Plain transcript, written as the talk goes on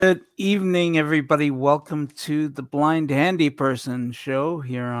Good evening, everybody. Welcome to the Blind Handy Person show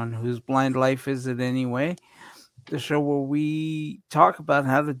here on Whose Blind Life Is It Anyway? The show where we talk about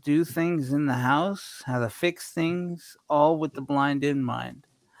how to do things in the house, how to fix things, all with the blind in mind.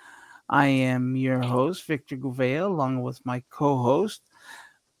 I am your host, Victor Gouveia, along with my co host,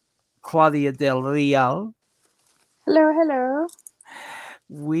 Claudia Del Real. Hello, hello.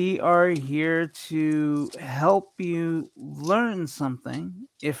 We are here to help you learn something,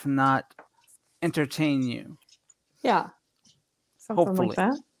 if not entertain you, Yeah, something like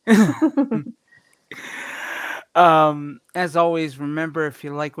hopefully. that. As always, remember if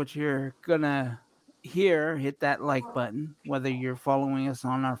you like what you're gonna hear, hit that like button, whether you're following us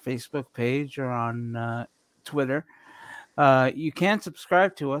on our Facebook page or on Twitter. You can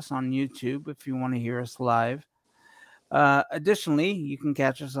subscribe to us on YouTube if you want to hear us live. Additionally, you can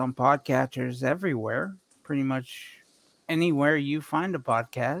catch us on podcatchers everywhere, pretty much anywhere you find a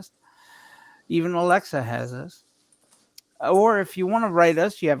podcast. Even Alexa has us. Or if you want to write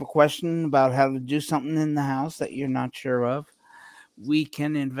us, you have a question about how to do something in the house that you're not sure of, we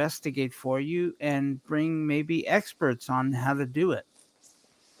can investigate for you and bring maybe experts on how to do it.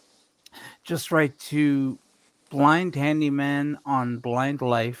 Just write to blind handyman on blind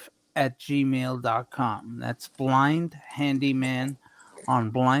life at gmail.com. That's blind handyman on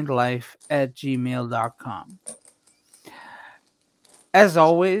blind life at gmail.com. As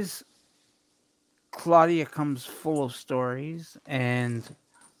always, Claudia comes full of stories, and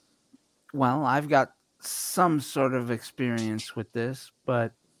well, I've got some sort of experience with this,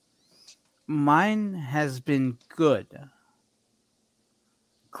 but mine has been good.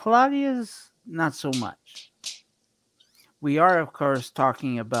 Claudia's not so much. We are, of course,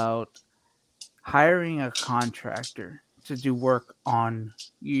 talking about hiring a contractor to do work on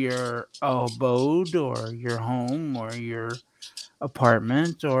your abode or your home or your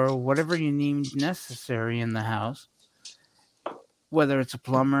apartment or whatever you need necessary in the house, whether it's a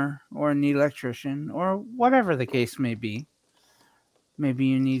plumber or an electrician or whatever the case may be. Maybe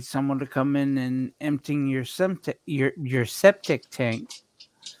you need someone to come in and emptying your septic tank,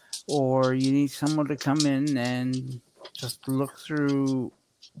 or you need someone to come in and just look through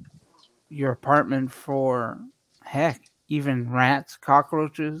your apartment for, heck, even rats,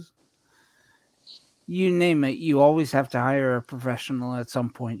 cockroaches, you name it. You always have to hire a professional at some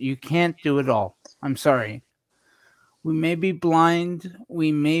point. You can't do it all. I'm sorry. We may be blind,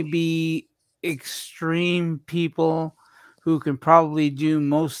 we may be extreme people who can probably do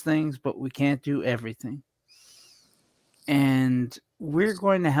most things, but we can't do everything. And we're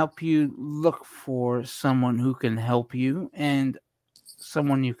going to help you look for someone who can help you and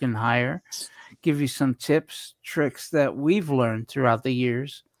someone you can hire, give you some tips, tricks that we've learned throughout the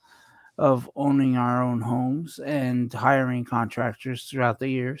years of owning our own homes and hiring contractors throughout the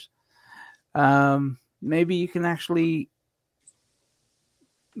years. Maybe you can actually,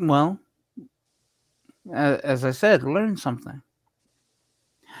 well, as I said, learn something.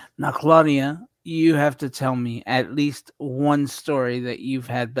 Now, Claudia, you have to tell me at least one story that you've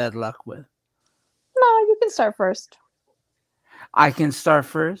had bad luck with. No, you can start first. I can start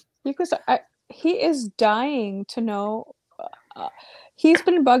first. You can start. He is dying to know. Uh, he's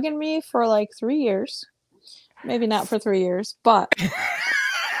been bugging me for like 3 years. Maybe not for 3 years, but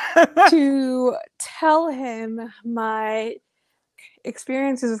to tell him my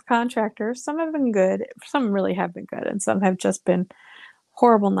experiences with contractors. Some have been good, some really have been good, and some have just been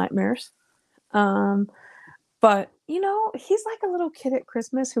horrible nightmares. Um, but he's like a little kid at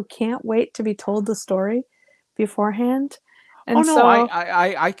Christmas who can't wait to be told the story beforehand. Oh And no, I, so, I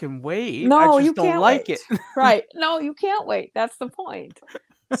I I can wait. I no, you just don't can't like wait. it. Right. No, you can't wait. That's the point.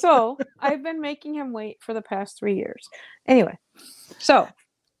 So, I've been making him wait for the past 3 years. Anyway, so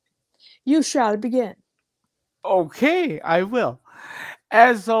you shall begin. Okay, I will.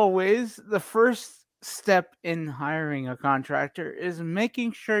 As always, the first step in hiring a contractor is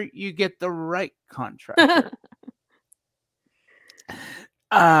making sure you get the right contractor.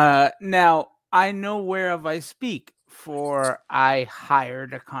 Now I know whereof I speak, for I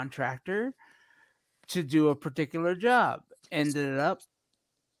hired a contractor to do a particular job. Ended up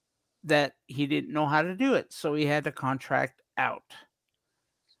that he didn't know how to do it, so he had to contract out.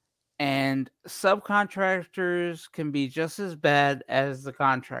 And subcontractors can be just as bad as the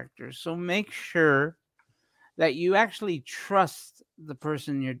contractors. So make sure that you actually trust the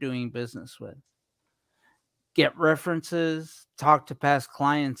person you're doing business with. Get references, talk to past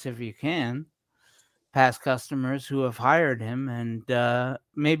clients if you can, past customers who have hired him, and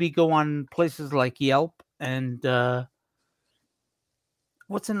maybe go on places like Yelp and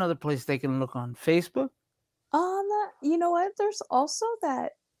what's another place they can look on? Facebook? You know what? There's also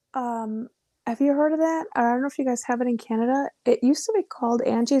that. Um, have you heard of that? I don't know if you guys have it in Canada. It used to be called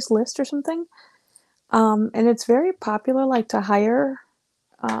Angie's List or something. And it's very popular, like to hire,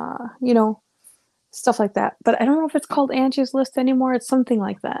 you know, stuff like that. But I don't know if it's called Angie's List anymore. It's something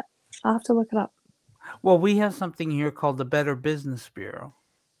like that. I'll have to look it up. Well, we have something here called the Better Business Bureau.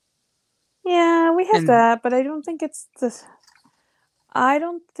 Yeah, we have And that, but I don't think it's the. I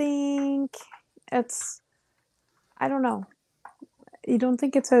don't think it's. I don't know. You don't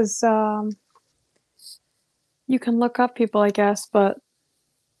think it's as you can look up people, I guess, but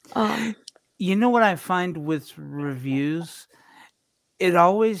um you know what I find with reviews? It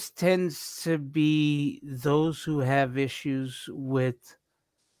always tends to be those who have issues with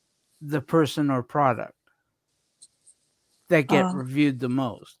the person or product that get uh reviewed the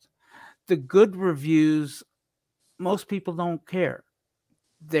most. The good reviews, most people don't care.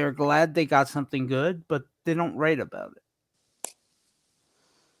 They're glad they got something good, but they don't write about it.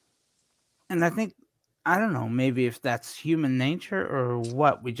 And I think, I don't know, maybe if that's human nature or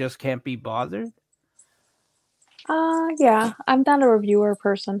what, we just can't be bothered. yeah, I'm not a reviewer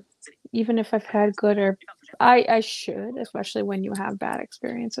person. Even if I've had good or I should, especially when you have bad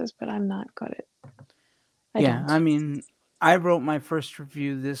experiences, but I'm not good at I Yeah, don't. I mean, I wrote my first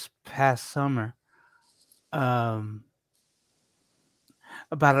review this past summer. Um,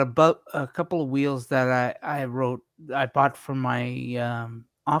 about a couple of wheels that I bought for my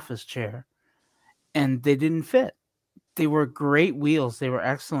office chair, and they didn't fit. They were great wheels, they were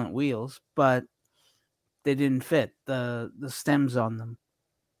excellent wheels, but they didn't fit the stems on them.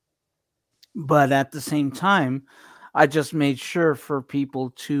 But at the same time, I just made sure for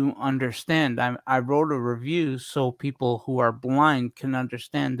people to understand. I wrote a review so people who are blind can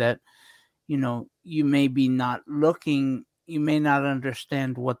understand that, you may be not looking, you may not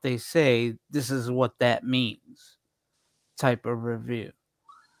understand what they say. This is what that means, type of review.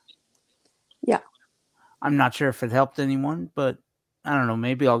 Yeah. I'm not sure if it helped anyone, but I don't know.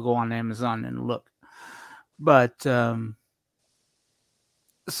 Maybe I'll go on Amazon and look. But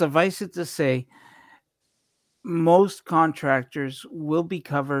suffice it to say, most contractors will be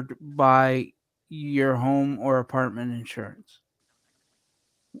covered by your home or apartment insurance.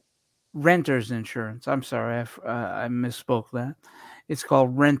 Renter's insurance. I'm sorry, I misspoke that. It's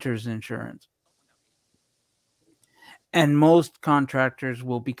called renter's insurance. And most contractors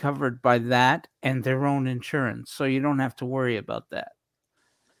will be covered by that and their own insurance. So you don't have to worry about that.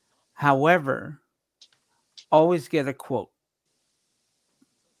 However, always get a quote.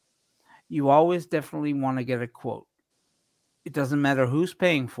 You always definitely want to get a quote. It doesn't matter who's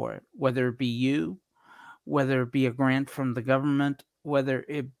paying for it, whether it be you, whether it be a grant from the government, whether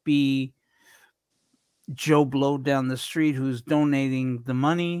it be Joe Blow down the street who's donating the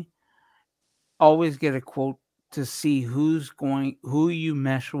money. Always get a quote to see who you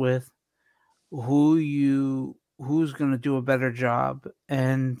mesh with, who's going to do a better job,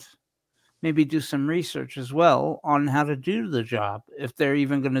 and maybe do some research as well on how to do the job if they're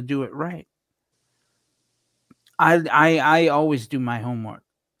even going to do it right. I always do my homework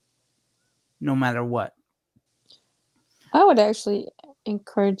no matter what. I would actually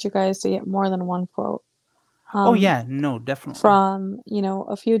encourage you guys to get more than one quote. Oh Um yeah, no, definitely. from,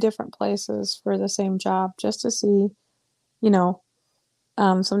 a few different places for the same job just to see, you know,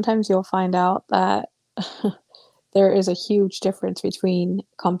 sometimes you'll find out that there is a huge difference between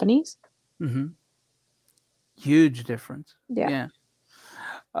companies. Hmm. Huge difference. Yeah. Yeah.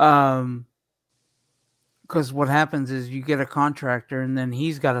 Um, because what happens is you get a contractor and then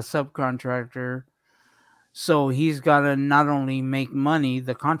he's got a subcontractor. So he's got to not only make money,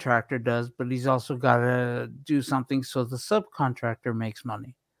 the contractor does, but he's also got to do something so the subcontractor makes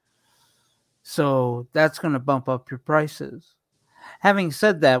money. So that's going to bump up your prices. Having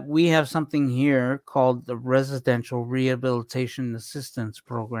said that, we have something here called the Residential Rehabilitation Assistance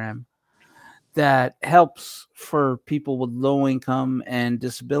Program that helps for people with low income and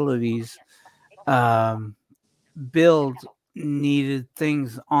disabilities um, build needed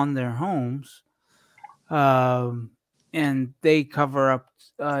things on their homes, um, and they cover up,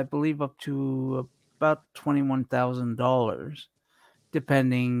 I believe, up to about $21,000,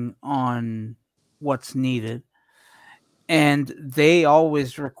 depending on what's needed. And they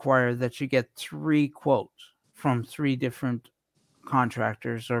always require that you get three quotes from three different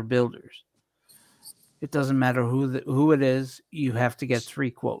contractors or builders. It doesn't matter who it is; you have to get three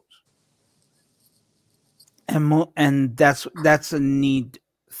quotes, and that's a need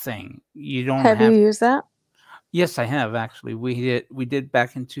thing. You don't Have you have. used that? Yes, I have actually. We did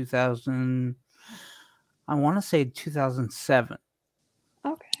back in 2000. I want to say 2007.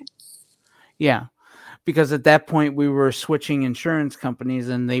 Okay. Yeah, because at that point we were switching insurance companies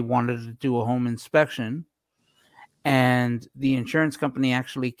and they wanted to do a home inspection. And the insurance company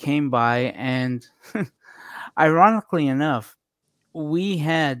actually came by, and ironically enough, we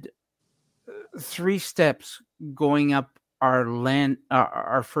had 3 steps going up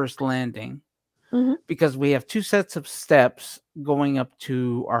our first landing, Hmm. because we have 2 sets of steps going up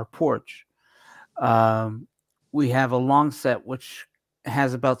to our porch. Um, we have a long set which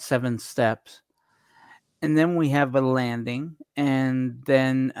has about 7 steps, and then we have a landing, and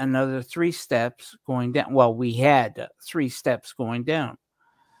then another 3 steps going down. Well, we had 3 steps going down.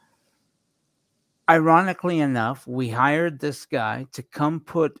 Ironically enough, we hired this guy to come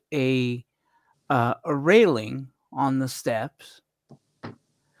put a railing on the steps.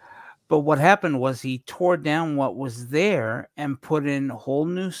 But what happened was he tore down what was there and put in whole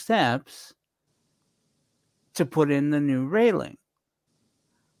new steps to put in the new railing.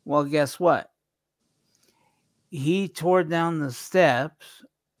 Well, guess what? He tore down the steps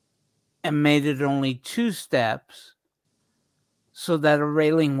and made it only 2 steps so that a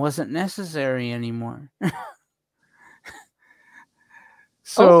railing wasn't necessary anymore.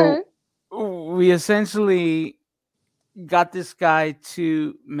 So we essentially got this guy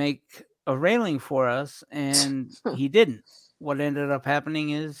to make a railing for us, and he didn't. What ended up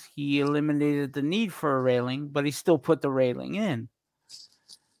happening is he eliminated the need for a railing, but he still put the railing in.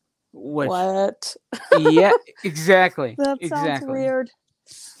 Which, What? yeah, exactly. That sounds weird.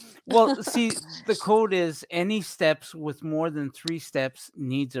 Well, see, the code is any steps with more than 3 steps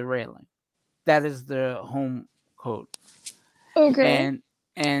needs a railing. That is the home code. Okay.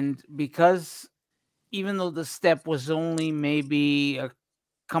 And because even though the step was only maybe a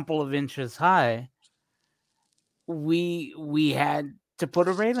couple of inches high, we had to put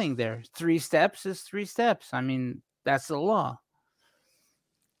a railing there. 3 steps is 3 steps. I mean, that's the law.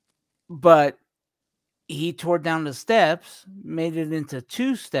 But he tore down the steps, made it into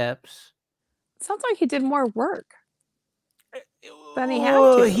 2 steps. Sounds like he did more work than he had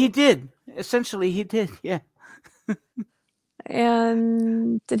to. He did. Essentially, he did. Yeah.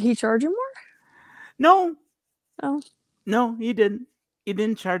 And did he charge you more? No. Oh. No, he didn't. He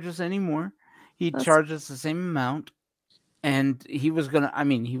didn't charge us any more. He charged us the same amount. And he was going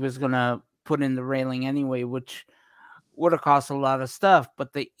to put in the railing anyway, which would have cost a lot of stuff, but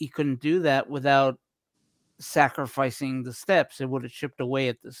he couldn't do that without sacrificing the steps. It would have chipped away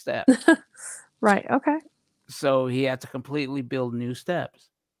at the steps. Right. Okay. So he had to completely build new steps.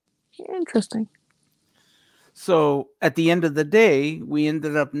 Interesting. So at the end of the day, we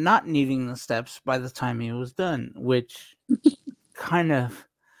ended up not needing the steps by the time he was done, which kind of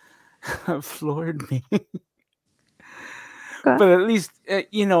floored me. But at least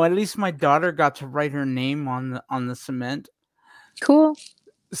at least my daughter got to write her name on the cement. Cool.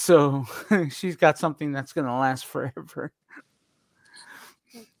 So she's got something that's going to last forever.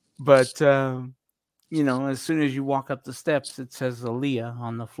 But as soon as you walk up the steps, it says Aaliyah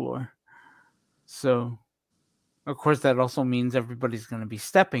on the floor. So, of course, that also means everybody's going to be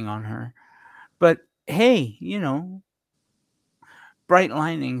stepping on her. But hey, bright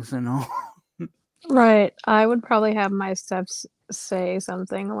linings and all. Right. I would probably have my steps say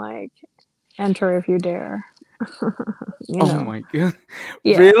something like, "Enter if you dare." Oh my god!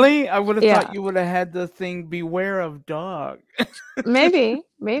 Yeah. Really? I would have thought you would have had the thing "Beware of dog." Maybe.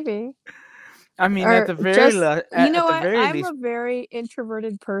 I mean, at the very least, I'm a very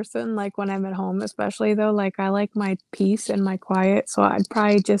introverted person. Like when I'm at home, especially though, like I like my peace and my quiet. So I'd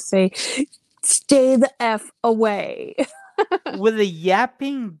probably just say, "Stay the f away." With a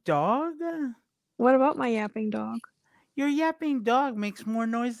yapping dog? What about my yapping dog? Your yapping dog makes more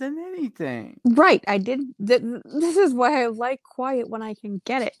noise than anything. Right. I did. This is why I like quiet when I can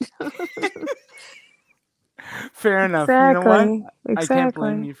get it. Fair enough. Exactly. You know what? Exactly. I can't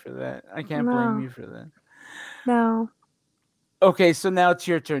blame you for that. blame you for that. No. Okay, so now it's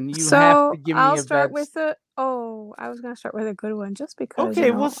your turn. You have to give me a I'll start with I was going to start with a good one just because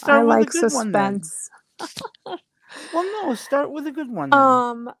we'll start I with like a good suspense. Well, no, start with a good one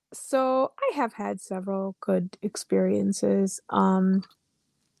then. So I have had several good experiences. I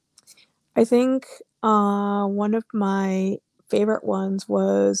think one of my favorite ones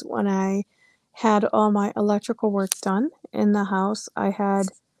was when I had all my electrical work done in the house. I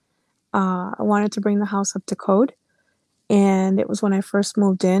wanted to bring the house up to code, and it was when I first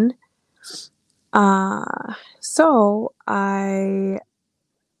moved in. So I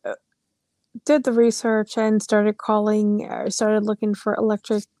did the research and started looking for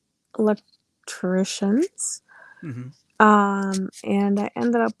electricians. Mm-hmm. And I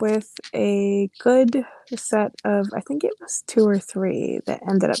ended up with a good set of, I think it was 2 or 3 that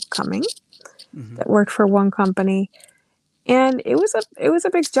ended up coming. Mm-hmm. that worked for one company, and it was a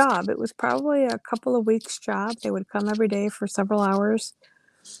big job. It was probably a couple of weeks job. They would come every day for several hours,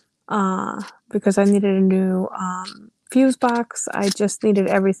 because I needed a new fuse box. I just needed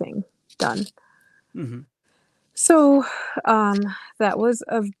everything done. Mm-hmm. So that was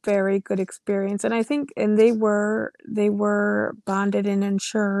a very good experience, and I think, and they were bonded and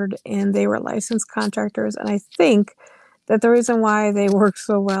insured, and they were licensed contractors, and I think that the reason why they worked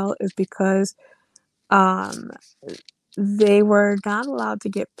so well is because um, they were not allowed to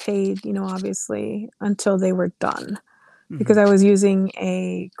get paid, obviously, until they were done, Mm-hmm. because I was using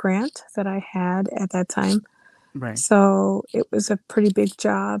a grant that I had at that time. Right. So it was a pretty big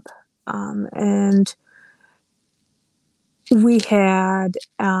job. And we had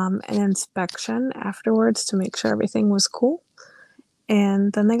an inspection afterwards to make sure everything was cool.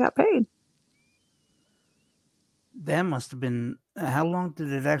 And then they got paid. That must have been. How long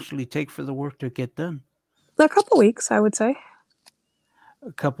did it actually take for the work to get done? A couple weeks, I would say.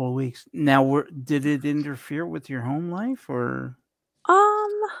 A couple of weeks. Now, did it interfere with your home life, or?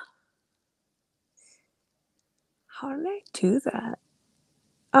 Um, how did I do that?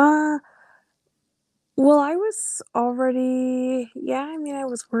 Uh, well, I was already, yeah, I mean, I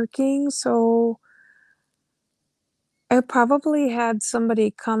was working, so I probably had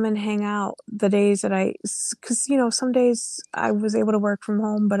somebody come and hang out the days that because, some days I was able to work from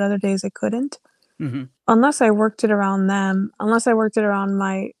home, but other days I couldn't. Mm-hmm. Unless I worked it around them, unless I worked it around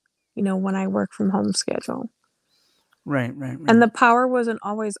my, when I work from home schedule. Right. Right. And Right. the power wasn't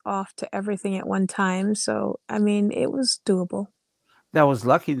always off to everything at one time. So, I mean, it was doable. That was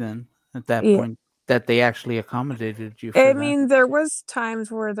lucky then. At that Yeah. point, that they actually accommodated you for I that. mean, there was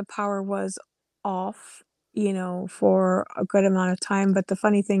times where the power was off, for a good amount of time. But the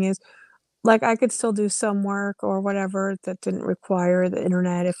funny thing is, like, I could still do some work or whatever that didn't require the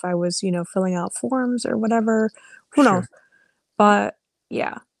internet if I was, filling out forms or whatever. Who knows? Sure. But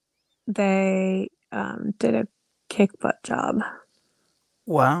yeah, they did a kick butt job.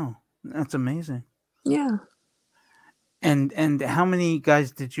 Wow, that's amazing. Yeah. And how many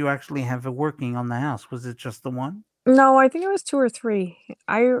guys did you actually have working on the house? Was it just the one? No, I think it was two or three.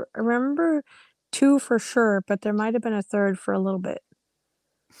 I remember two for sure, but there might have been a third for a little bit.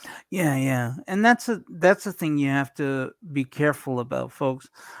 Yeah, yeah. And that's a thing you have to be careful about, folks.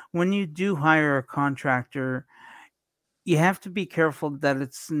 When you do hire a contractor, you have to be careful that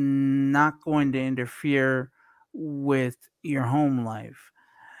it's not going to interfere with your home life.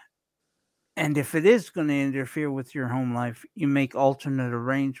 And if it is going to interfere with your home life, you make alternate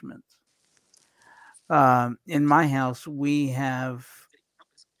arrangements. In my house, we have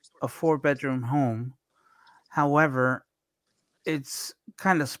a four-bedroom home. However, it's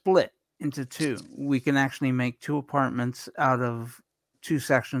kind of split into two. We can actually make two apartments out of two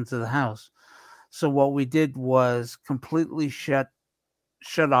sections of the house. So what we did was completely shut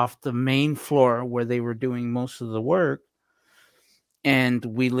off the main floor where they were doing most of the work, and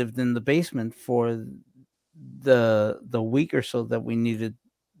we lived in the basement for the week or so that we needed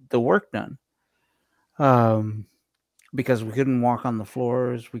the work done. Um because we couldn't walk on the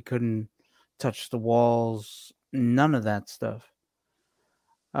floors, we couldn't touch the walls, none of that stuff.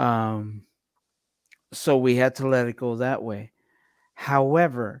 Um so we had to let it go that way.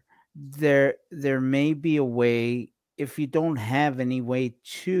 However, there may be a way, if you don't have any way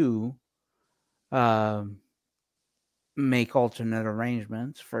to um, make alternate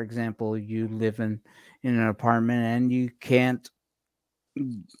arrangements. For example, you live in an apartment and you can't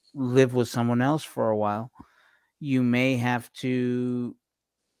live with someone else for a while. You may have to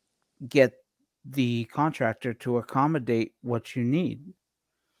get the contractor to accommodate what you need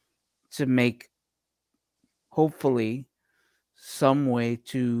to make, hopefully, some way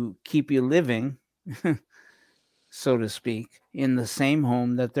to keep you living, so to speak, in the same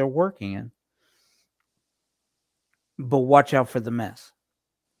home that they're working in. But watch out for the mess.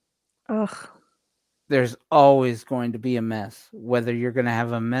 Ugh. There's always going to be a mess, whether you're going to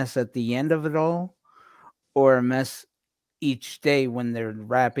have a mess at the end of it all or a mess each day when they're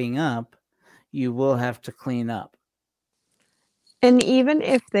wrapping up. You will have to clean up. And even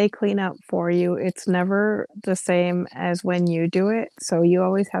if they clean up for you, it's never the same as when you do it. So you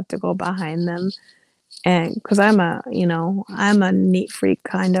always have to go behind them. And because I'm a neat freak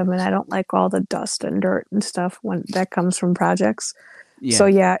kind of, and I don't like all the dust and dirt and stuff when that comes from projects. So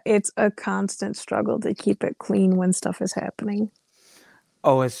Yes. yeah, it's a constant struggle to keep it clean when stuff is happening.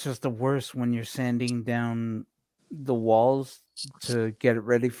 Oh, it's just the worst when you're sanding down the walls to get it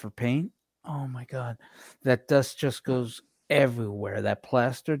ready for paint. Oh my god. That dust just goes everywhere. That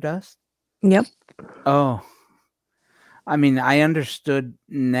plaster dust. Yep. Oh, I mean, I understood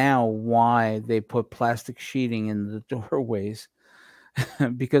now why they put plastic sheeting in the doorways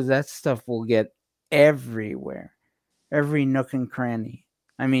because that stuff will get everywhere, every nook and cranny.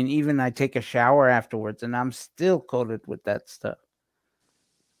 I mean, even I take a shower afterwards and I'm still coated with that stuff.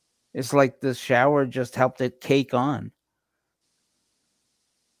 It's like the shower just helped it cake on.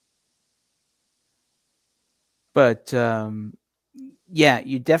 But yeah,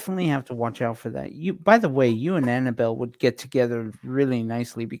 you definitely have to watch out for that. You, by the way, you and Annabelle would get together really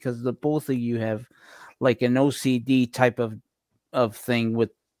nicely because the both of you have like an OCD type of thing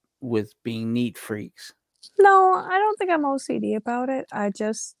with being neat freaks. No, I don't think I'm OCD about it. I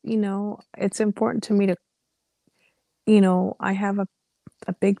just, it's important to me to, I have a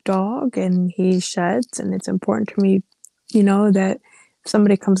big dog and he sheds, and it's important to me, that if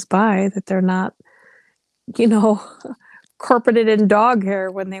somebody comes by, that they're not, you know, carpeted in dog hair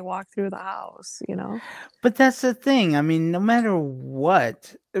when they walk through the house. But that's the thing. I mean, no matter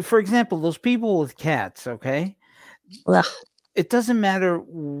what, for example, those people with cats, okay? Ugh. It doesn't matter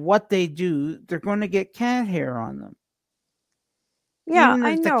what they do, they're going to get cat hair on them. Yeah, Even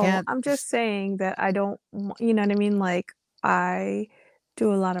I if the know. cat I'm just saying that I don't, you know what I mean? Like, I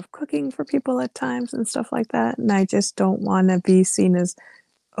do a lot of cooking for people at times and stuff like that, and I just don't want to be seen as,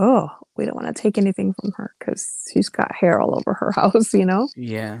 oh, we don't want to take anything from her because she's got hair all over her house.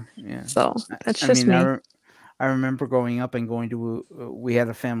 yeah, yeah. So I, that's I just mean, me. I remember growing up and going to we had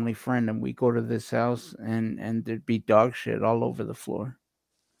a family friend and we go to this house and there'd be dog shit all over the floor.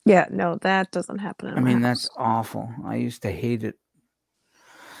 Yeah, no, that doesn't happen I in my mean, that's house. awful. I used to hate it.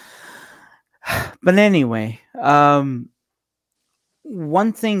 But anyway, one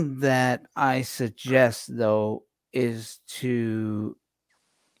thing that I suggest though is to,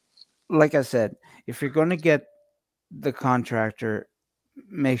 like I said, if you're going to get the contractor,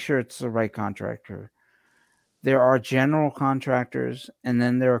 make sure it's the right contractor. There are general contractors, and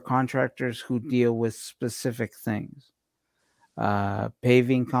then there are contractors who deal with specific things.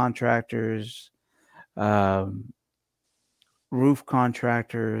 Paving contractors, um, roof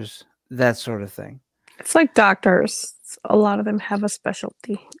contractors, that sort of thing. It's like doctors. A lot of them have a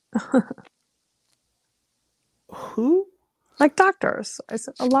specialty. Who? Like doctors. I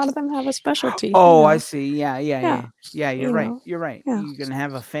said a lot of them have a specialty, Oh, I see. Yeah, yeah, Yeah, yeah. Yeah, you're you right. know. You're right. Yeah. You can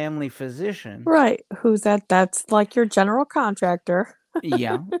have a family physician. Right. Who's that? That's like your general contractor.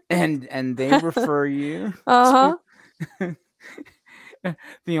 Yeah. And they refer you to Uh-huh.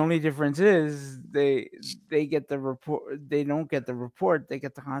 the only difference is they get the report, they don't get the report, they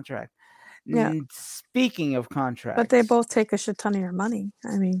get the contract. Yeah. Speaking of But they contracts, both take a shit ton of your money.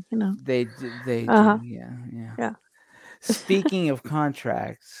 I mean. they do, Uh-huh. yeah, yeah. Yeah. Speaking of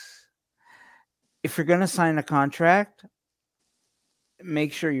contracts, if you're going to sign a contract,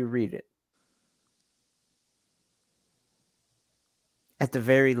 make sure you read it at the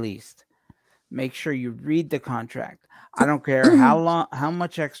very least. Make sure you read the contract. I don't care how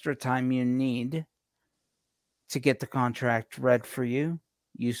much extra time you need to get the contract read for you.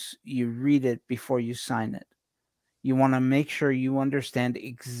 You read it before you sign it. You want to make sure you understand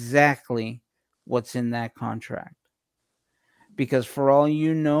exactly what's in that contract. Because for all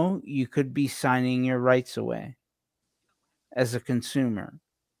you know, you could be signing your rights away as a consumer.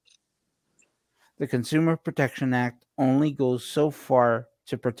 The Consumer Protection Act only goes so far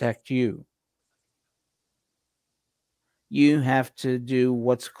to protect you. You have to do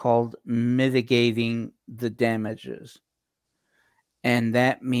what's called mitigating the damages. And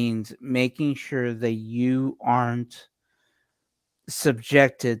that means making sure that you aren't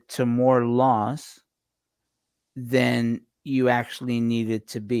subjected to more loss than you actually needed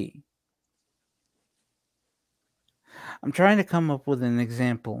to be. I'm trying to come up with an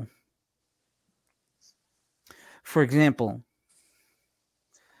example. For example,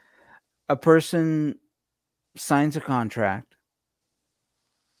 a person signs a contract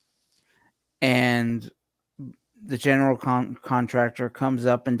and the general contractor comes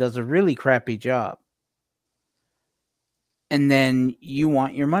up and does a really crappy job. And then you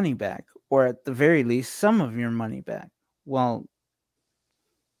want your money back, or at the very least, some of your money back. Well,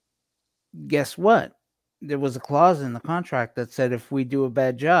 guess what? There was a clause in the contract that said if we do a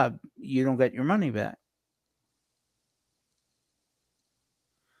bad job, you don't get your money back.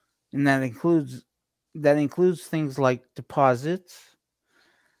 And that includes things like deposits,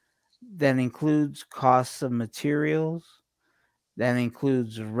 that includes costs of materials, that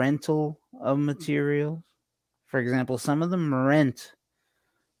includes rental of materials. For example, some of them rent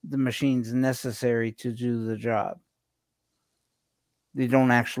the machines necessary to do the job. They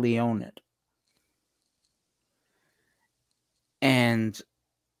don't actually own it. And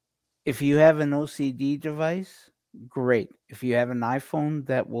if you have an OCD device, great. If you have an iPhone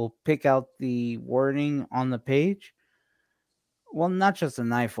that will pick out the wording on the page, well, not just an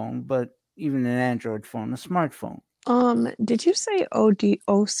iPhone, but even an Android phone, a smartphone. Did you say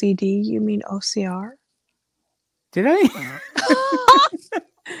OCD? You mean OCR? Did I?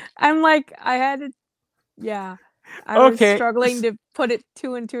 I'm like, I had to, yeah. I was Okay. struggling to put it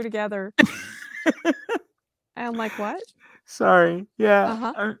two and two together. I'm like, what? Sorry. Yeah,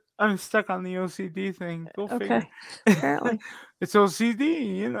 Uh-huh. I'm stuck on the OCD thing. Go figure. Okay. Apparently. It's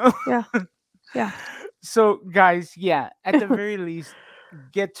OCD. Yeah. Yeah. So, guys, yeah, at the very least,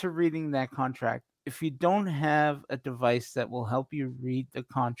 get to reading that contract. If you don't have a device that will help you read the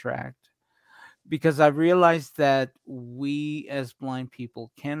contract, because I realized that we as blind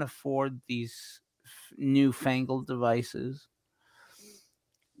people can't afford these newfangled devices,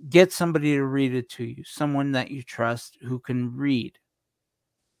 get somebody to read it to you, someone that you trust who can read,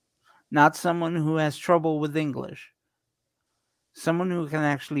 not someone who has trouble with English, someone who can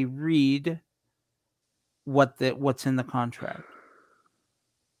actually read what's in the contract,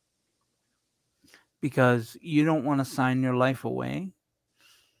 because you don't want to sign your life away.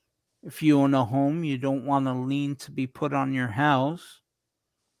 If you own a home, you don't want a lien to be put on your house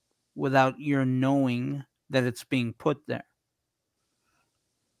without your knowing that it's being put there.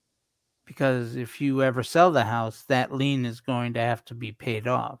 Because if you ever sell the house, that lien is going to have to be paid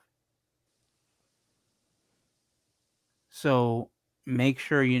off. So make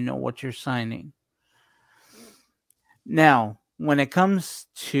sure you know what you're signing. Now, when it comes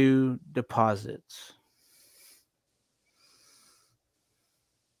to deposits,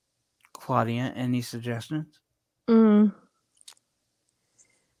 Claudia, any suggestions? Mm.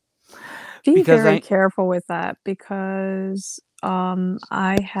 Be Because very I careful with that because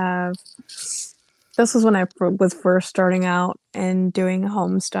I have this was when I was first starting out and doing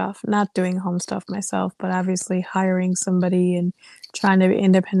home stuff, not doing home stuff myself, but obviously hiring somebody and trying to be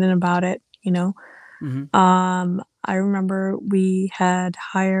independent about it, you know. mhm, I remember we had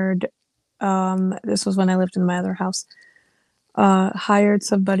hired this was when I lived in my other house. Hired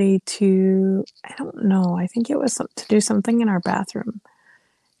somebody to I don't know, I think it was to do something in our bathroom.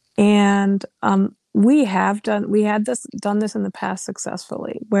 And we had this done this in the past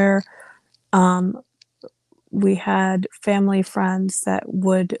successfully where um we had family friends that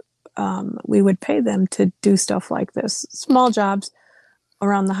would we would pay them to do stuff like this, small jobs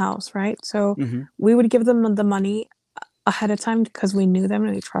around the house, right? So mhm, we would give them the money ahead of time because we knew them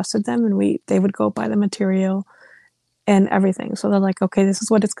and we trusted them, and we they would go buy the material and everything. So they're like, okay, this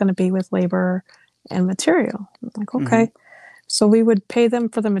is what it's going to be with labor and material. I'm like, mhm, okay. So we would pay them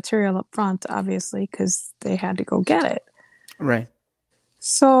for the material up front, obviously, because they had to go get it. right,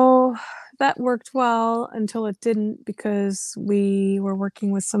 So that worked well until it didn't because we were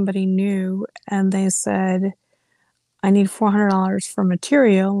working with somebody new and they said, I need $400 for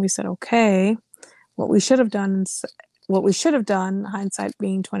material. We said, okay. What we should have done, what we should have done, hindsight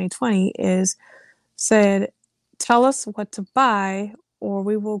being 2020, is said, tell us what to buy or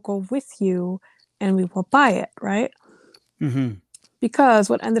we will go with you and we will buy it, right? mhm, Because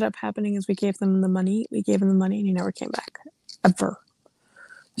what ended up happening is we gave him the money, and he never came back ever.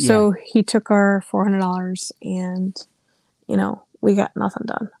 yeah, So he took our $400 and, we got nothing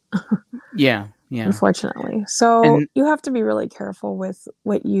done, yeah, yeah, unfortunately. So and you have to be really careful with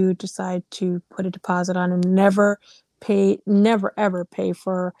what you decide to put a deposit on and never ever pay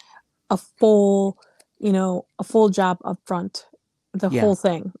for a full, a full job up front, the yeah, whole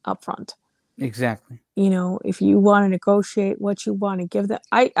thing up front. exactly, If you want to negotiate what you want to give them,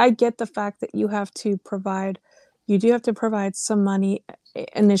 I get the fact that you do have to provide some money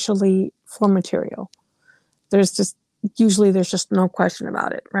initially for material. There's just, usually there's just no question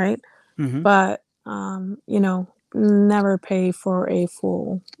about it, right? mhm, But, never pay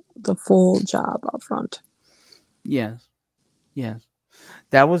for the full job up front. yes, yes.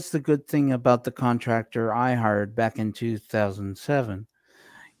 That was the good thing about the contractor I hired back in 2007.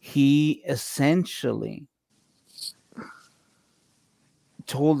 He essentially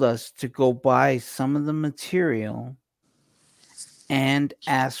told us to go buy some of the material and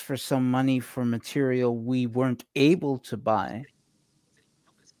ask for some money for material we weren't able to buy.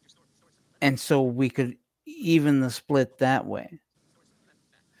 And so we could even the split that way.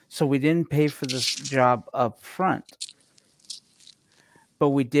 So we didn't pay for this job up front, but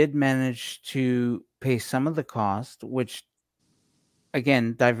we did manage to pay some of the cost, which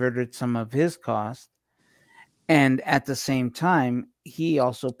again diverted some of his cost. And at the same time, he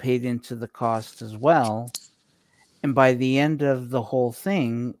also paid into the cost as well. And by the end of the whole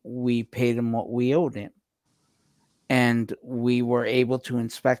thing, we paid him what we owed him. and we were able to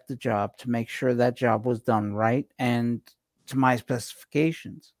inspect the job to make sure that job was done right and to my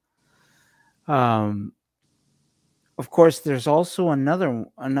specifications. Um, of course, there's also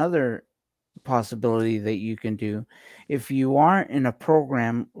another possibility that you can do if you are in a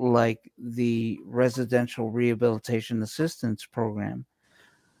program like the Residential Rehabilitation Assistance Program,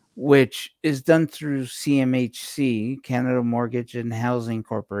 which is done through CMHC, Canada Mortgage and Housing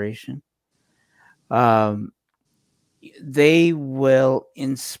Corporation. Um, they will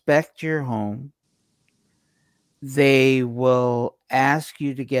inspect your home. They will ask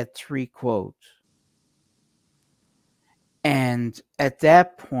you to get 3 quotes. And at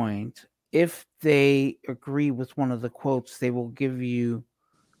that point, if they agree with one of the quotes, they will give you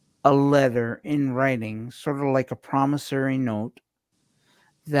a letter in writing, sort of like a promissory note,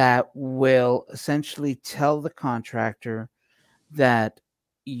 that will essentially tell the contractor that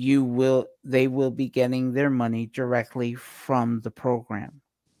they will be getting their money directly from the program.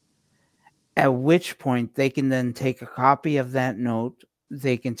 At which point they can then take a copy of that note,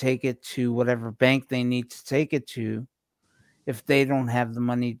 they can take it to whatever bank they need to take it to if they don't have the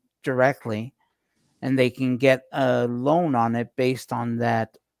money directly, and they can get a loan on it based on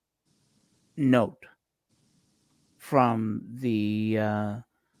that note from the Oh,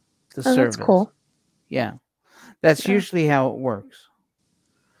 that's service. cool. Yeah, that's Yeah. usually how it works.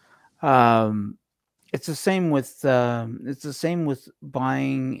 Um, it's the same with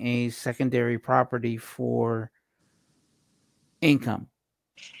buying a secondary property for income.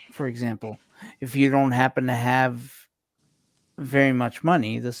 For example, if you don't happen to have very much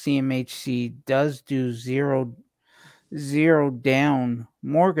money, the CMHC does do zero down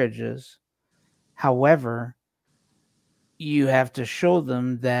mortgages. However, you have to show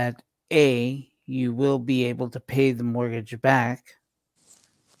them that A, you will be able to pay the mortgage back,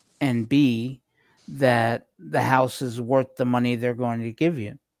 and B, that the house is worth the money they're going to give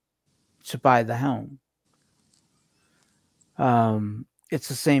you to buy the home. It's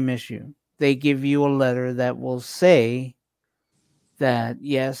the same issue. They give you a letter that will say that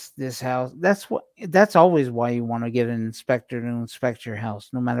yes, this house. That's always why you want to get an inspector to inspect your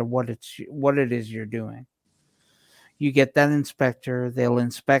house, no matter what it is you're doing. You get that inspector, they'll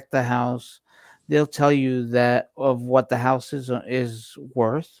inspect the house, they'll tell you that of what the house is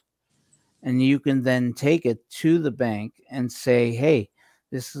worth, and you can then take it to the bank and say, "Hey,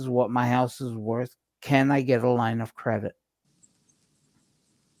 this is what my house is worth. Can I get a line of credit?"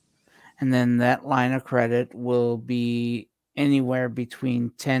 And then that line of credit will be anywhere between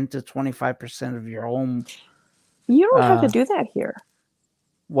 10 to 25% of your home. You don't have to Uh, do that here.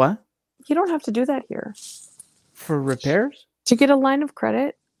 what? You don't have to do that here. For repairs? To get a line of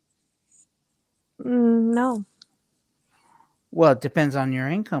credit? No. Well, it depends on your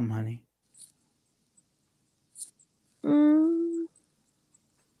income, honey. Mm,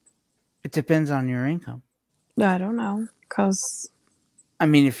 It depends on your income. I don't know. Because, I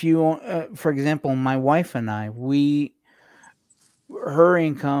mean, if you, for example, my wife and I, her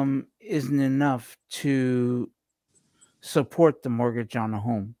income isn't enough to support the mortgage on a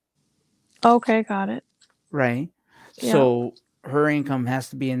home, okay, got it. right? Yeah. So her income has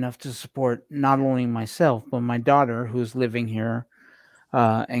to be enough to support not only myself, but my daughter who's living here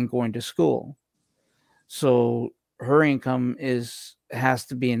and going to school. So her income has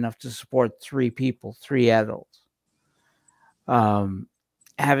to be enough to support 3 people, 3 adults. Um,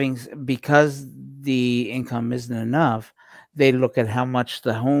 because the income isn't enough, they look at how much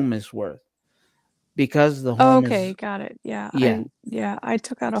the home is worth. Because the home Okay, is, got it. yeah. I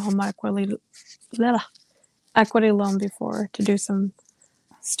took out a home equity loan before to do some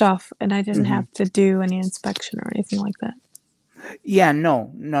stuff, and I didn't Hmm. have to do any inspection or anything like that. Yeah,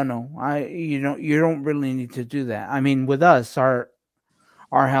 no. You don't really need to do that. I mean, with us, our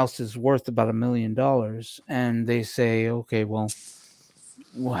house is worth about $1 million, and they say, okay, well,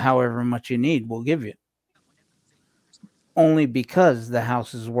 however much you need, we'll give you. Only because the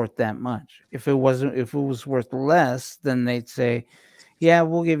house is worth that much. If it was worth less, then they'd say, yeah,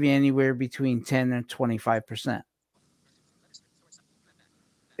 we'll give you anywhere between 10 and 25%.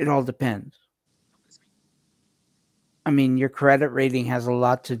 It all depends. I mean, your credit rating has a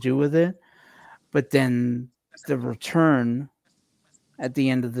lot to do with it, but then the return at the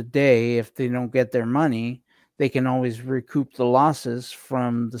end of the day, if they don't get their money, they can always recoup the losses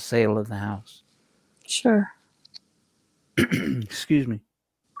from the sale of the house. Sure. Excuse me.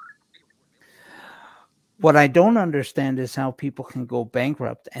 What I don't understand is how people can go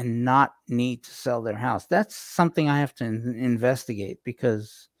bankrupt and not need to sell their house. That's something I have to investigate,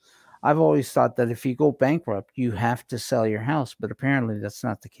 because I've always thought that if you go bankrupt, you have to sell your house, but apparently that's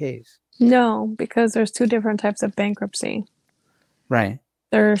not the case. No, because there's two different types of bankruptcy. Right.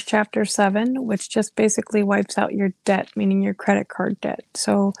 There's Chapter 7, which just basically wipes out your debt, meaning your credit card debt.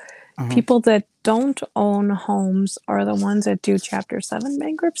 So Uh-huh. people that don't own homes are the ones that do Chapter 7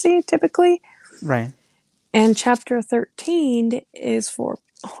 bankruptcy typically. Right. And Chapter 13 is for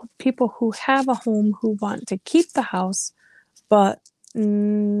people who have a home who want to keep the house, but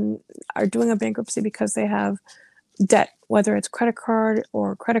are doing a bankruptcy because they have debt, whether it's credit card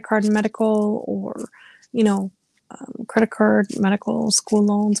and medical, or, you know, credit card, medical, school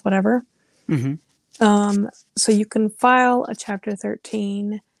loans, whatever. Mm-hmm. So you can file a Chapter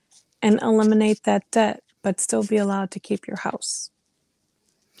 13 and eliminate that debt, but still be allowed to keep your house.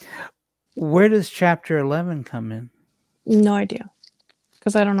 Where does Chapter 11 come in? No idea,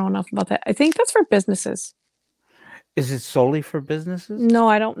 because I don't know enough about that. I think that's for businesses. Is it solely for businesses? No,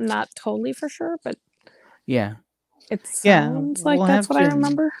 I don't, not totally for sure, but Yeah. it Yeah. sounds like that's what I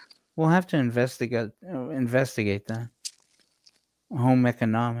remember. We'll have to investigate that. Home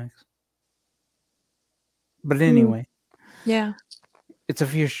economics. But anyway, Yeah. it's a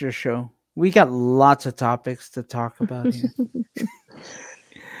future show. We got lots of topics to talk about here.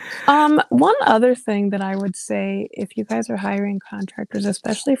 One other thing that I would say, if you guys are hiring contractors,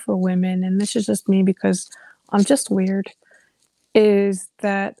 especially for women, and this is just me because I'm just weird, is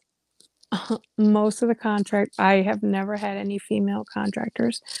that most of the contract, I have never had any female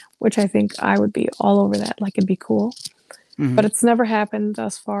contractors, which I think I would be all over that. Like, it'd be cool, Mhm. but it's never happened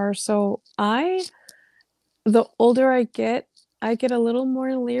thus far. So the older I get a little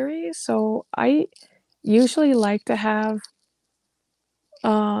more leery. So I usually like to have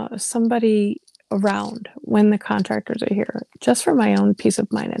somebody around when the contractors are here, just for my own peace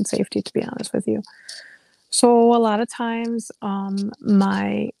of mind and safety, to be honest with you. So a lot of times,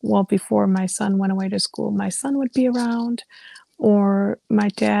 before my son went away to school, my son would be around, or my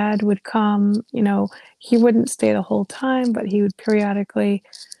dad would come. You know, he wouldn't stay the whole time, but he would periodically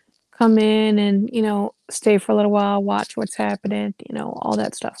come in and, stay for a little while, watch what's happening, all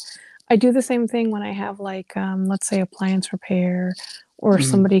that stuff. I do the same thing when I have, like, let's say, appliance repair, or Mhm.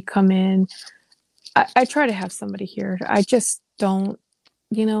 somebody come in. I try to have somebody here. I just don't,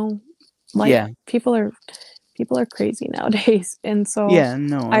 like, Yeah. people are crazy nowadays, and so Yeah,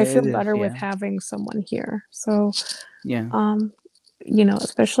 no, I it feel is, better with yeah. having someone here. So, Yeah. um,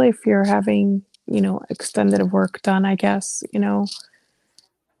 especially if you're having, extended work done, I guess,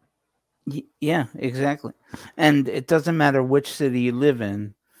 Yeah, exactly. And it doesn't matter which city you live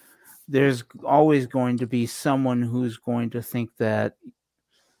in, there's always going to be someone who's going to think that,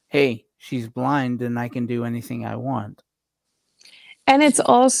 hey, she's blind and I can do anything I want. And it's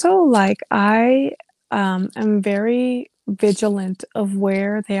also like I am very vigilant of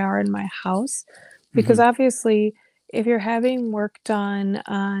where they are in my house, because Mhm. obviously, if you're having work done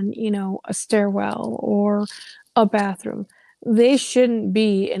on, a stairwell or a bathroom, they shouldn't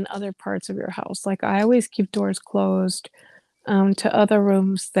be in other parts of your house. Like, I always keep doors closed to other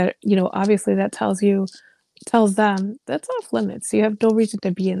rooms that, obviously that tells them that's off limits. You have no reason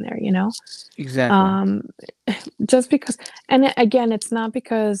to be in there. Exactly. Um, just because, and again, it's not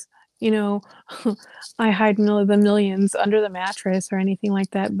because, you know, I hide the millions under the mattress or anything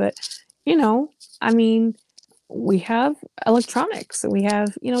like that, but, you know, I mean, we have electronics, we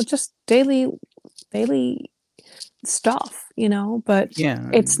have, just daily stuff, but Yeah.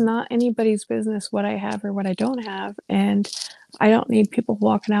 it's not anybody's business what I have or what I don't have. And I don't need people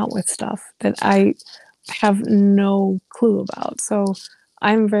walking out with stuff that I have no clue about. So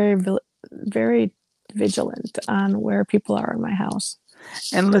I'm very vigilant on where people are in my house.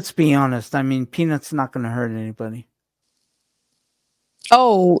 And let's be honest, I mean, Peanut's not going to hurt anybody.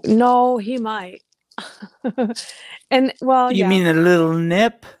 Oh, no, he might. And well, You yeah. mean a little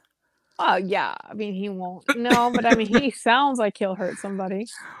nip? Oh, yeah. I mean, he won't. No, but I mean, he sounds like he'll hurt somebody.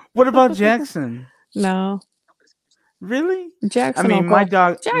 What about Jackson? No, Really? I Jackson will mean, go. my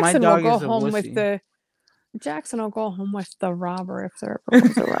Jackson will dog go is a home with wussy. the. Jackson will go home with the robber if there ever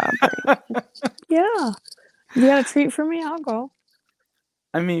was a robbery. Yeah, you got a treat for me? I'll go.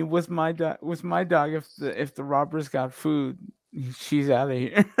 I mean, with my dog, if the robbers got food, she's out of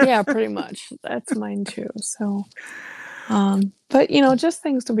here. Yeah, pretty much. That's mine too. So, but just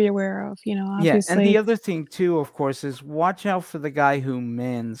things to be aware of. Yeah, and the Obviously. other thing too, of course, is watch out for the guy who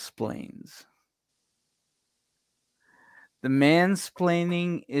mansplains. The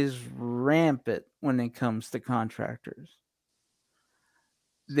mansplaining is rampant when it comes to contractors.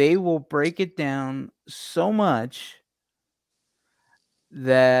 They will break it down so much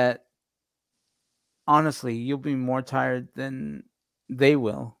that honestly, you'll be more tired than they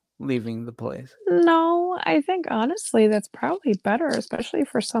will leaving the place. No, I think honestly that's probably better, especially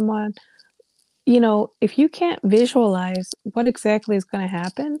for someone, if you can't visualize what exactly is going to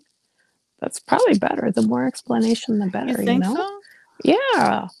happen, that's probably better. The more explanation, the You better, you think know? so?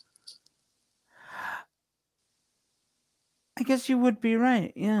 Yeah. I guess you would be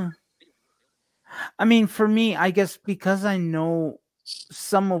right. Yeah. I mean, for me, I guess because I know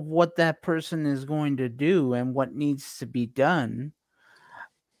some of what that person is going to do and what needs to be done,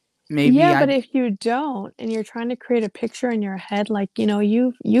 maybe Yeah, I, but if you don't and you're trying to create a picture in your head like,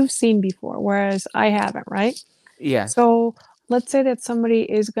 you've seen before, whereas I haven't, right? yes. So let's say that somebody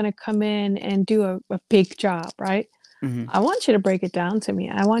is going to come in and do a big job, right? Hmm. I want you to break it down to me.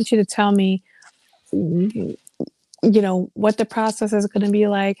 I want you to tell me, what the process is going to be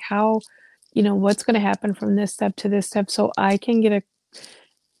like, how, what's going to happen from this step to this step so I can get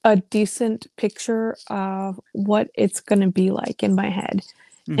a decent picture of what it's going to be like in my head.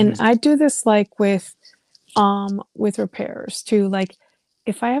 And Hmm. I do this like with repairs too. Like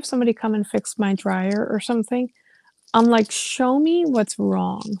if I have somebody come and fix my dryer or something, I'm like, show me what's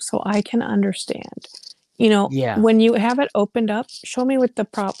wrong so I can understand. Yeah. When you have it opened up, show me what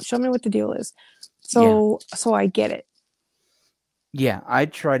the deal is. Yeah. So I get it. Yeah. I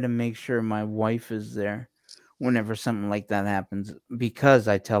try to make sure my wife is there whenever something like that happens because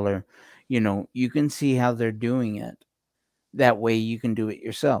I tell her, you can see how they're doing it. That way you can do it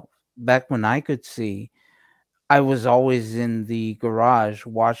yourself. Back when I could see, I was always in the garage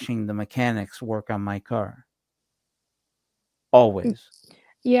watching the mechanics work on my car. Always.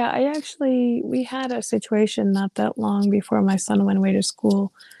 Yeah, we had a situation not that long before my son went away to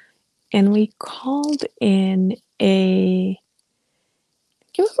school, and we called in it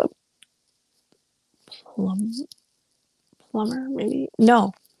was a plum, plumber, maybe?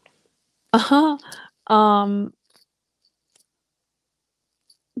 No. Uh-huh. Um,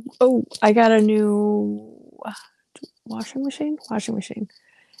 oh, I got a new washing machine? Washing machine.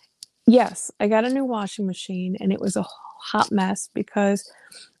 Yes, I got a new washing machine, and it was a hot mess because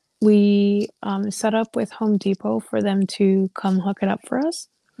we set up with Home Depot for them to come hook it up for us.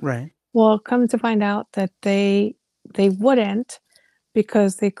 Right. Well, come to find out that they wouldn't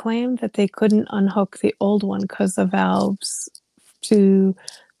because they claimed that they couldn't unhook the old one because the valves to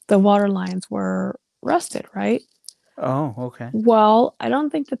the water lines were rusted, right? Oh, okay. Well, I don't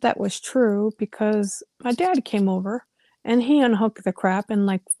think that that was true because my dad came over and he unhooked the crap in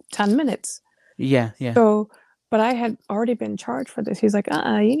like 10 minutes. Yeah, yeah. So, but I had already been charged for this. He's like,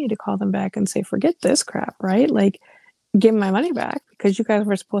 you need to call them back and say, forget this crap, right? Like, give my money back because you guys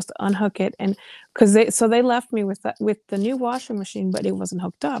were supposed to unhook it. And they left me with with the new washing machine, but it wasn't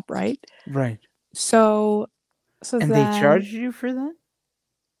hooked up, right? Right. So, so And they then, charged you for that?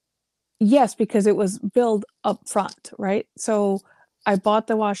 yes, because it was billed up front, right? So I bought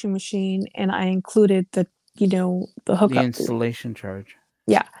the washing machine and I included the The hookup fee. installation charge.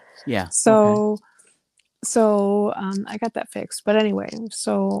 Yeah. Yeah. Okay. So, I got that fixed. But anyway,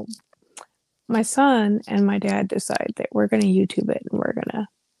 so my son and my dad decide that we're gonna YouTube it and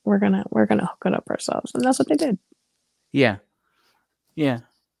we're gonna hook it up ourselves, and that's what they did. Yeah. Yeah.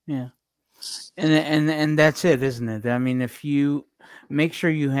 Yeah. And that's it, isn't it? I mean, if you make sure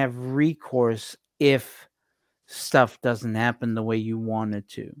you have recourse if stuff doesn't happen the way you want it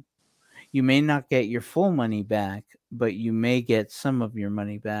to. You may not get your full money back, but you may get some of your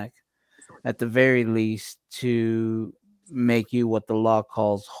money back at the very least to make you what the law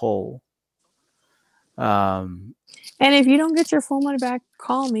calls whole. Um, And if you don't get your full money back,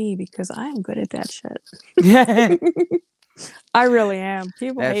 call me because I am good at that shit. yeah, I really am.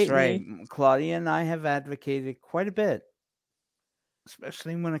 People that's hate right. me. Claudia and I have advocated quite a bit,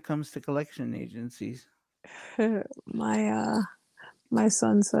 especially when it comes to collection agencies. my my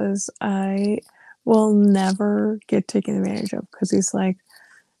son says I will never get taken advantage of because he's like,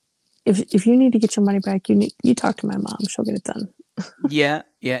 if you need to get your money back, you talk to my mom. She'll get it done. Yeah,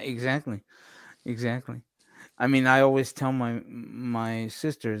 yeah, exactly, exactly. I mean, I always tell my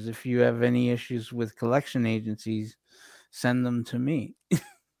sisters if you have any issues with collection agencies, send them to me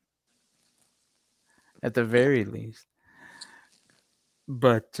at the very least.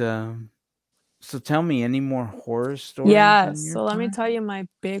 But so tell me, any more horror stories Yes. in your So let me car? tell you my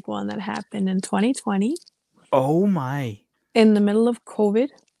big one that happened in 2020 Oh my. in the middle of COVID.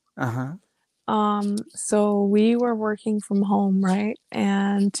 Uh-huh. So we were working from home, right?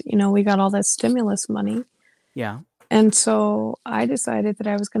 And we got all that stimulus money. Yeah. And so I decided that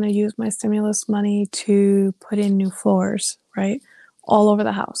I was going to use my stimulus money to put in new floors, right? All over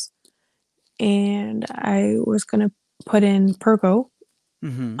the house. And I was going to put in Pergo.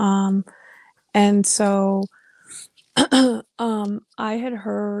 Mm-hmm. Um, and so I had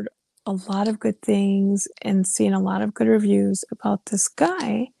heard a lot of good things and seen a lot of good reviews about this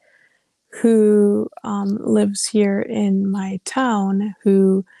guy who lives here in my town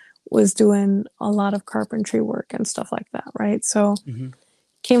who was doing a lot of carpentry work and stuff like that, right? So Hmm.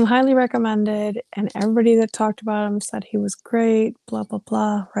 came highly recommended, and everybody that talked about him said he was great, blah blah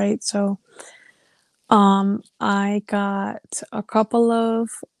blah, right? So I got a couple of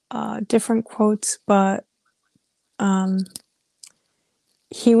different quotes, but um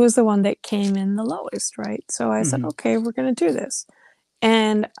he was the one that came in the lowest, right? So I said, Hmm. okay, we're gonna do this.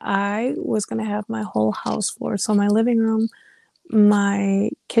 And I was gonna have my whole house floor. So my living room, my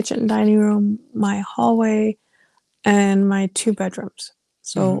kitchen dining room, my hallway, and my two bedrooms. Hmm.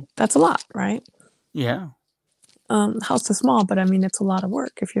 So that's a lot, right? Yeah. The house is small, but I mean it's a lot of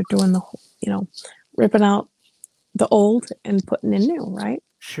work if you're doing the whole, ripping out the old and putting in new, right?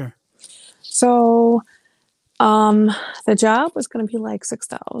 Sure. So the job was gonna be like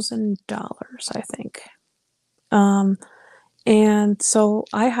 $6,000, I think. Um and so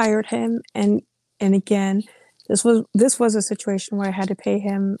I hired him, and again, this was a situation where I had to pay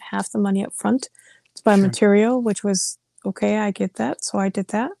him half the money up front to buy Sure. material, which was okay, I get that. So I did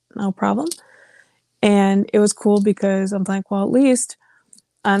that, no problem. And it was cool because I'm like, well, at least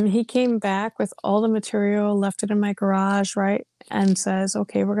he came back with all the material, left it in my garage, right? And says,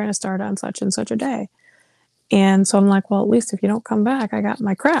 okay, we're gonna start on such and such a day. And so I'm like, well, at least if you don't come back, I got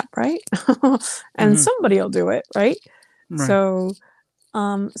my crap, right? And Hmm. somebody will do it, right? Right.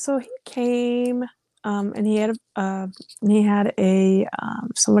 So he came, and he had a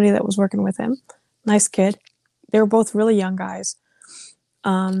somebody that was working with him, nice kid. They were both really young guys,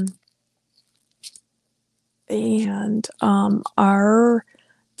 um, and our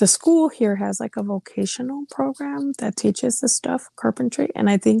the school here has like a vocational program that teaches this stuff, carpentry, and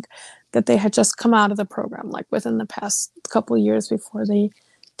I think that they had just come out of the program like within the past couple of years before they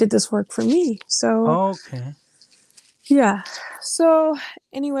did this work for me. So Okay. yeah, so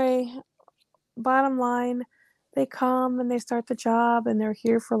anyway, bottom line, they come and they start the job and they're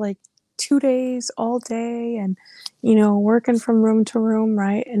here for like 2 days all day and working from room to room,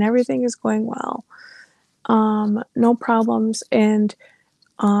 right? And everything is going well. No problems. And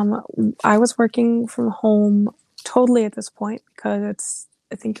um I was working from home totally at this point because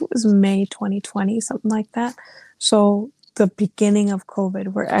I think it was May 2020, something like that. So the beginning of COVID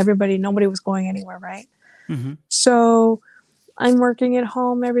where nobody was going anywhere, right? Hmm. So I'm working at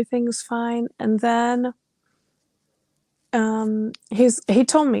home, everything's fine. And then he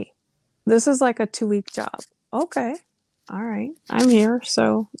told me this is like a 2 week job. Okay. All right. I'm here,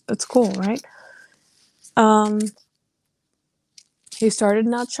 so it's cool, right? Um he started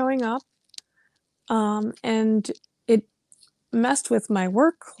not showing up. And it messed with my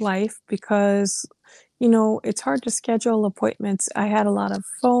work life because it's hard to schedule appointments. I had a lot of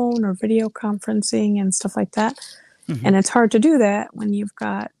phone or video conferencing and stuff like that. Hmm. And it's hard to do that when you've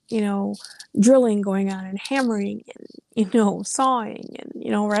got, drilling going on and hammering and, sawing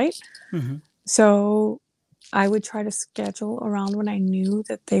and, right? Hmm. So I would try to schedule around when I knew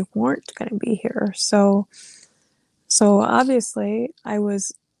that they weren't going to be here. So obviously I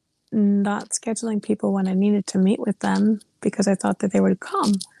was not scheduling people when I needed to meet with them because I thought that they would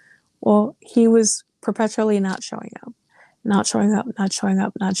come. Well, he was perpetually not showing up, not showing up, not showing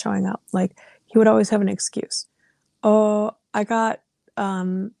up, not showing up. Like he would always have an excuse. Oh, I got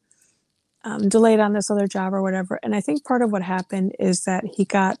um, delayed on this other job or whatever. And I think part of what happened is that he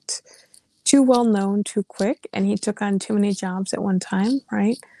got too well known too quick and he took on too many jobs at one time,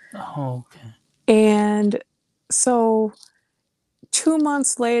 right? Okay. And so 2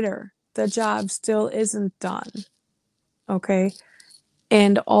 months later, the job still isn't done. Okay.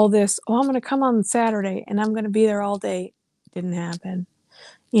 And all this, oh, I'm going to come on Saturday and I'm going to be there all day, didn't happen.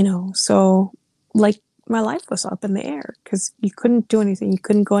 So like my life was up in the air because you couldn't do anything. You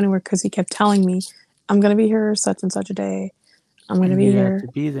couldn't go anywhere because he kept telling me, I'm going to be here such and such a day. I'm going to And be you had here. to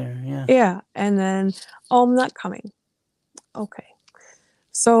be there. Yeah. Yeah. And then, oh, I'm not coming. Okay.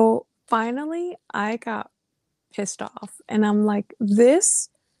 So finally, I got pissed off and I'm like,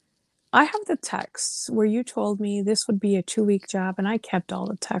 I have the texts where you told me this would be a 2 week job, and I kept all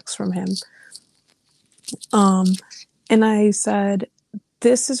the texts from him. Um, and I said,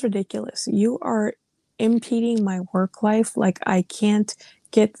 this is ridiculous. You are impeding my work life. Like, I can't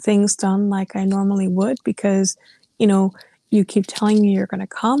get things done like I normally would because, you know, you keep telling me you're going to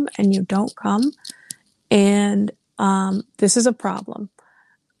come and you don't come. And this is a problem.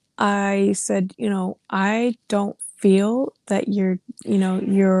 I said, I don't feel that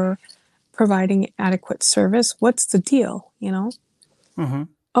you're providing adequate service. What's the deal? Hmm.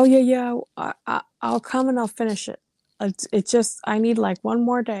 Oh, yeah, yeah. I'll come and I'll finish it. It just, I need like one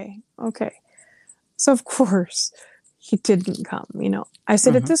more day. Okay. So, of course, he didn't come. I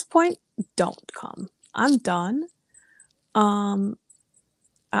said, at Mm-hmm. this point, don't come. I'm done. Um,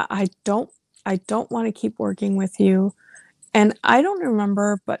 I don't, I don't want to keep working with you. And I don't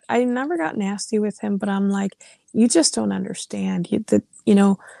remember, but I never got nasty with him. But I'm like, you just don't understand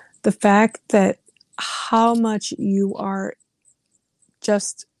the fact that how much you are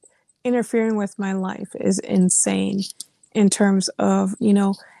just interfering with my life is insane in terms of,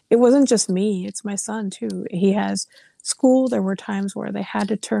 it wasn't just me, it's my son too. He has school. There were times where they had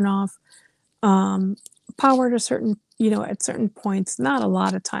to turn off um, power to certain, at certain points, not a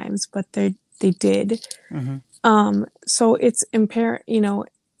lot of times, but they did. Mm-hmm. So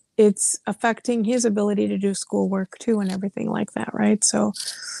it's affecting his ability to do schoolwork too and everything like that, right? So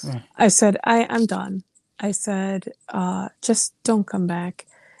Right. I said, I'm done. I said, just don't come back.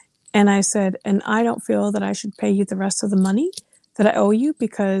 And I said, and I don't feel that I should pay you the rest of the money that I owe you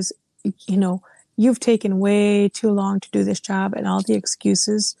because, you know, you've taken way too long to do this job and all the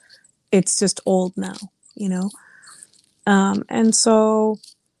excuses. It's just old now, you know? And so,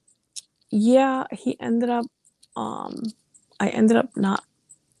 yeah, I ended up not,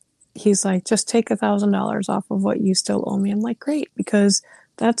 he's like, just take $1,000 off of what you still owe me. I'm like, great, because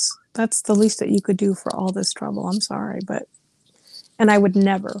that's the least that you could do for all this trouble. I'm sorry, but, and I would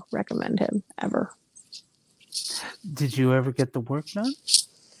never recommend him ever. Did you ever get the work done?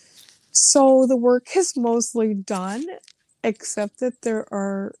 So the work is mostly done, except that there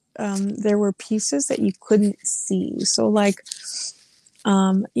were pieces that you couldn't see. So like,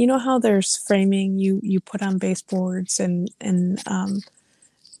 you know how there's framing you put on baseboards and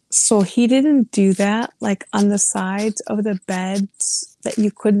so he didn't do that like on the sides of the beds that you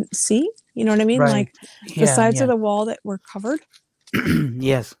couldn't see. You know what I mean? Right. Like the Yeah. sides of Yeah. the wall that were covered.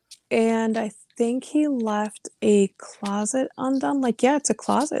 Yes. And I think he left a closet undone. Like, yeah, it's a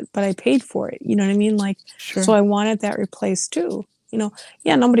closet, but I paid for it. You know what I mean? Like, so Sure. I wanted that replaced too.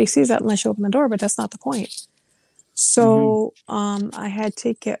 Yeah, nobody sees that unless you open the door, but that's not the point. Mm-hmm. So I had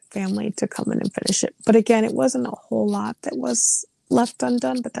to get family to come in and finish it. But again, it wasn't a whole lot that was left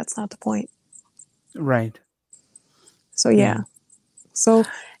undone, but that's not the point. Right. So Yeah. yeah. So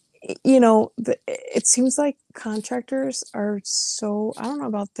it seems like contractors are so, I don't know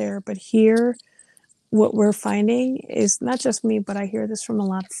about there, but here what we're finding is not just me, but I hear this from a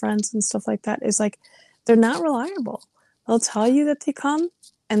lot of friends and stuff like that, is like they're not reliable. They'll tell you that they come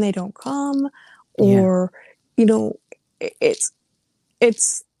and they don't come, Yeah. or you know, it's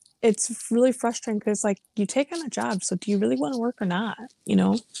it's it's really frustrating because like you take on a job, so do you really want to work or not? You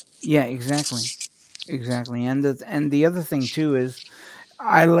know? Yeah. Exactly. Exactly. And the other thing too is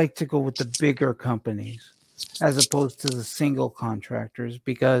I like to go with the bigger companies as opposed to the single contractors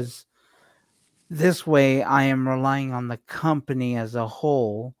because this way I am relying on the company as a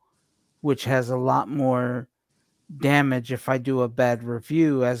whole, which has a lot more damage if I do a bad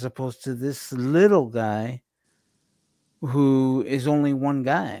review as opposed to this little guy who is only one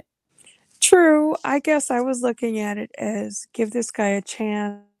guy. True. I guess I was looking at it as give this guy a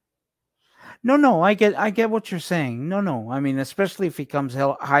chance. No, no, I get what you're saying. No, no. I mean, especially if he comes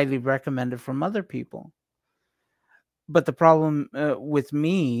highly recommended from other people. But the problem with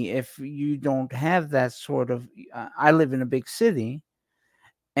me, if you don't have that sort of, I live in a big city,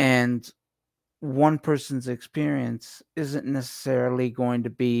 and one person's experience isn't necessarily going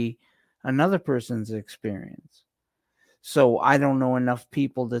to be another person's experience. So I don't know enough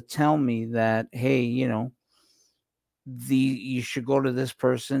people to tell me that, hey, you should go to this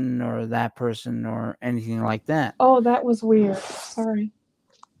person or that person or anything like that. Oh, that was weird. Sorry.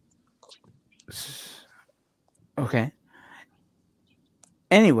 Okay.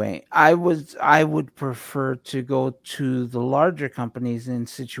 Anyway, I would prefer to go to the larger companies in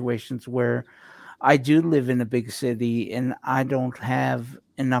situations where I do live in a big city and I don't have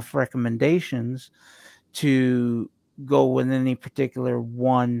enough recommendations to go with any particular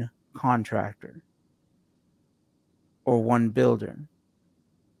one contractor or one builder.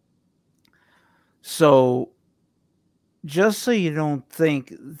 So, just so you don't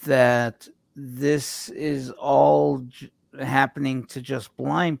think that this is all happening to just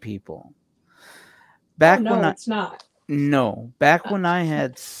blind people. Oh Back when no, I it's not. No, back when I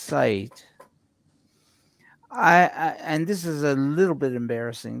had sight, and this is a little bit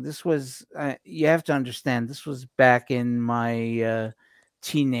embarrassing. This was you have to understand. This was back in my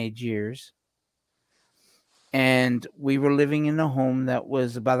teenage years, and we were living in a home that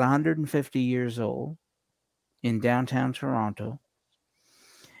was about 150 years old in downtown Toronto.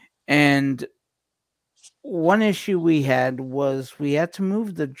 And one issue we had was we had to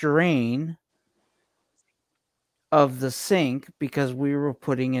move the drain of the sink because we were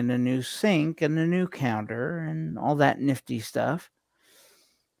putting in a new sink and a new counter and all that nifty stuff.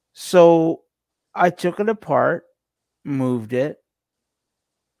 So I took it apart, moved it,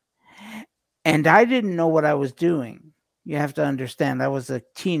 and I didn't know what I was doing. You have to understand, I was a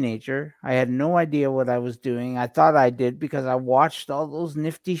teenager. I had no idea what I was doing. I thought I did because I watched all those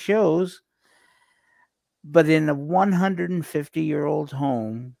nifty shows. But in a 150-year-old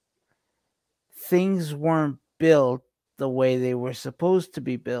home, things weren't built the way they were supposed to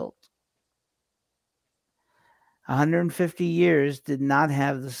be built. 150 years did not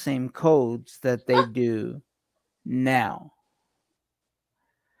have the same codes that they do now.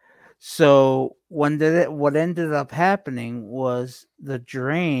 So what ended up happening was the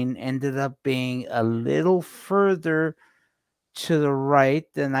drain ended up being a little further to the right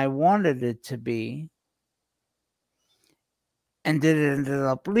than I wanted it to be, and it ended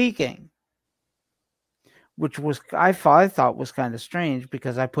up leaking, which I thought was kind of strange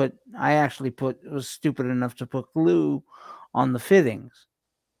because I actually was stupid enough to put glue on the fittings,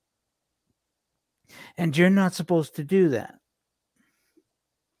 and you're not supposed to do that.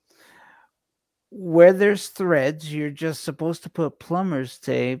 Where there's threads, you're just supposed to put plumber's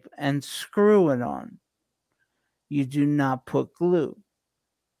tape and screw it on. You do not put glue.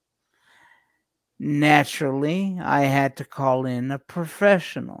 Naturally, I had to call in a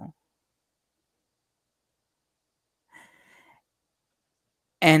professional.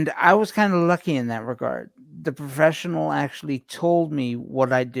 And I was kind of lucky in that regard. The professional actually told me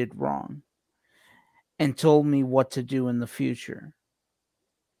what I did wrong and told me what to do in the future.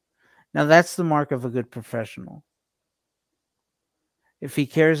 Now, that's the mark of a good professional. If he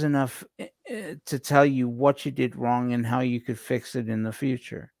cares enough to tell you what you did wrong and how you could fix it in the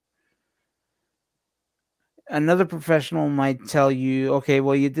future. Another professional might tell you, okay,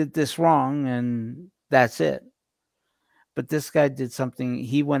 well, you did this wrong and that's it. But this guy did something,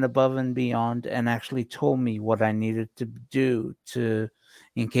 he went above and beyond and actually told me what I needed to do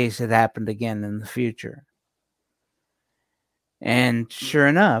in case it happened again in the future. And sure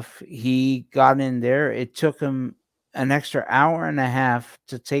enough, he got in there. It took him an extra hour and a half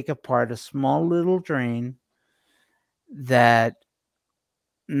to take apart a small little drain that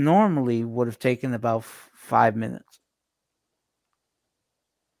normally would have taken about 5 minutes.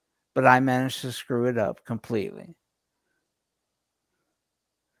 But I managed to screw it up completely.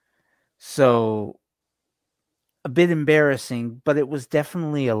 So a bit embarrassing, but it was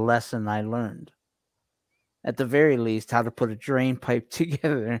definitely a lesson I learned. At the very least, how to put a drain pipe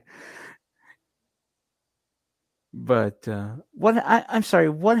together. But I'm sorry,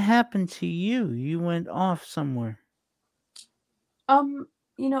 what happened to you? You went off somewhere.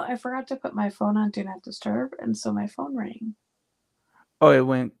 I forgot to put my phone on Do Not Disturb, and so my phone rang. Oh, it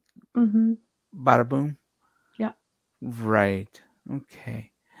went Mm-hmm. bada boom? Yeah. Right.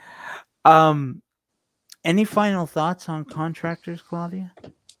 Okay. Any final thoughts on contractors, Claudia?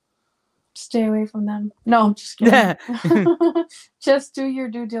 Stay away from them. No, I'm just kidding. Just do your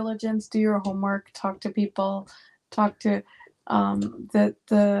due diligence, do your homework, talk to people, talk to that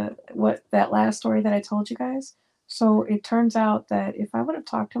last story that I told you guys. So it turns out that if I would have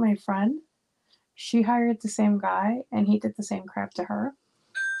talked to my friend, she hired the same guy and he did the same crap to her.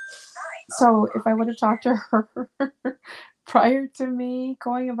 So if I would have talked to her prior to me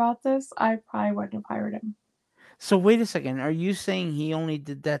going about this, I probably wouldn't have hired him. So wait a second. Are you saying he only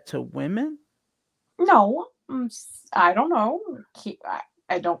did that to women? No, I don't know.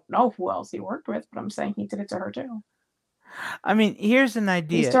 I don't know who else he worked with, but I'm saying he did it to her too. I mean, here's an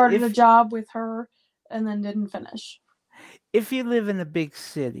idea. He started a job with her and then didn't finish. If you live in a big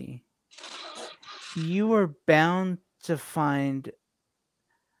city, you are bound to find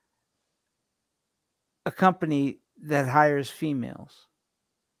a company that hires females.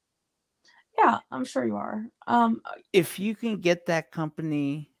 Yeah, I'm sure you are. If you can get that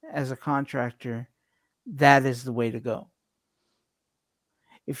company as a contractor, that is the way to go.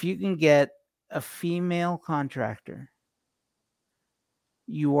 If you can get a female contractor,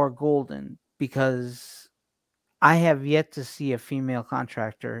 you are golden, because I have yet to see a female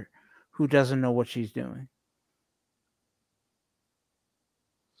contractor who doesn't know what she's doing.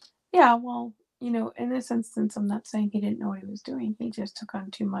 Yeah, well, in this instance, I'm not saying he didn't know what he was doing. He just took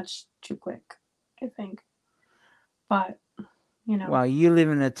on too much too quick, I think. But, Well, you live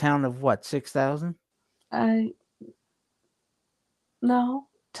in a town of what, 6,000? No,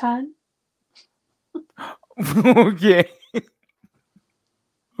 10. Okay.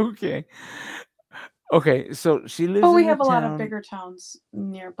 Okay. Okay, so she lives But we in have a a lot of town. bigger towns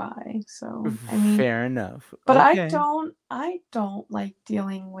nearby, so I mean, Fair enough. but Okay. I don't like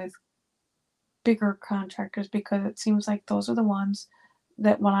dealing with bigger contractors because it seems like those are the ones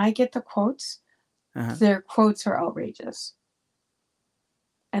that when I get the quotes, their quotes are outrageous.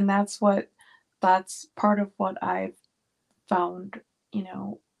 And that's part of what I've found,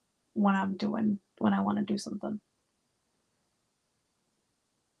 when I want to do something.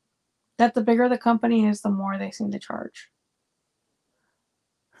 That the bigger the company is, the more they seem to charge.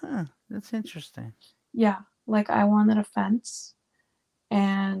 Huh, that's interesting. Yeah, like I wanted a fence,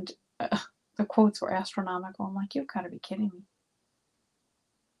 and the quotes were astronomical. I'm like, you've got to be kidding me.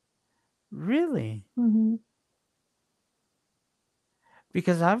 Really? Mm-hmm.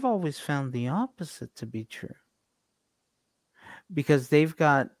 Because I've always found the opposite to be true. Because they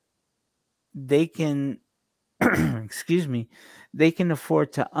can, excuse me, they can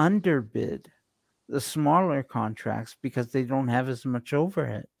afford to underbid the smaller contracts because they don't have as much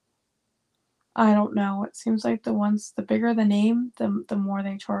overhead. I don't know. It seems like the bigger the name, the more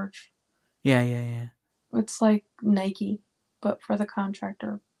they charge. Yeah. It's like Nike, but for the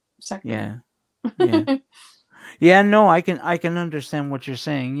contractor sector. Yeah. Yeah, no, I can understand what you're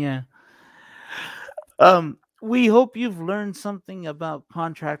saying. Yeah. We hope you've learned something about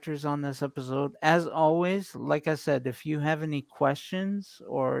contractors on this episode. As always, like I said, if you have any questions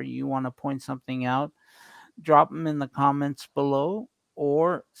or you want to point something out, drop them in the comments below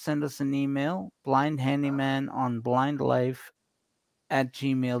or send us an email, blindhandyman on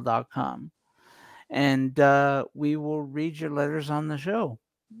blindlife@gmail.com. And we will read your letters on the show,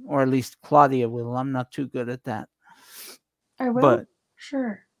 or at least Claudia will. I'm not too good at that. I will. But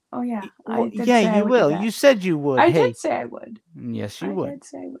sure. Oh yeah, well, I did yeah, say I you would do will. that. You said you would. I Hey, did say I would. yes, you I would. did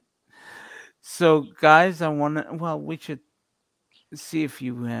say I would. So, guys, I want to. Well, we should see if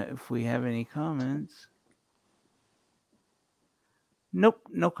we have any comments. Nope,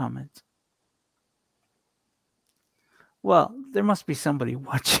 no comments. Well, there must be somebody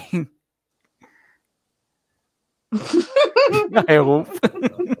watching. I hope.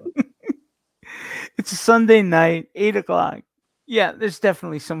 It's a Sunday night, 8 o'clock. Yeah, there's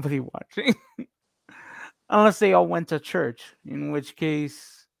definitely somebody watching. Unless they all went to church, in which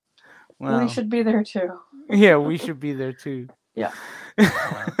case, well, we should be there too. Yeah, we should be there too. Yeah.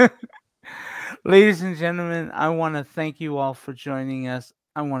 Ladies and gentlemen, I want to thank you all for joining us.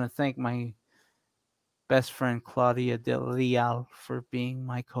 I want to thank my best friend Claudia Del Real for being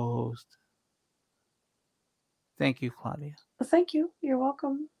my co-host. Thank you, Claudia. Thank you. You're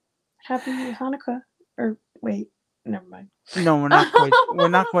welcome. Happy Hanukkah. Or wait, never mind. No, we're not quite. We're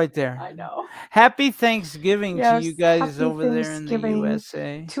not quite there. I know. Happy Thanksgiving to you guys happy over there in the Thanksgiving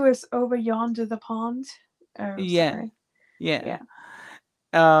USA. To us over yonder the pond. Oh, Yeah, sorry. yeah.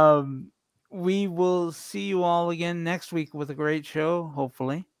 We will see you all again next week with a great show,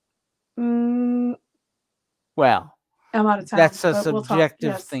 hopefully. Well, I'm out of town. That's a but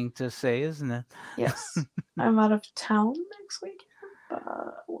subjective yes. thing to say, isn't it? Yes. I'm out of town next week.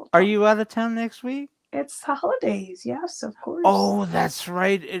 Are you out of town next week? It's the holidays. Yes, of course. Oh, that's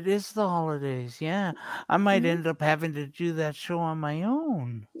right. It is the holidays. Yeah. I might end up having to do that show on my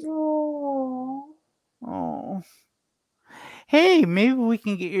own. Oh. Hey, maybe we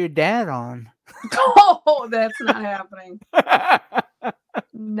can get your dad on. Oh, that's not happening.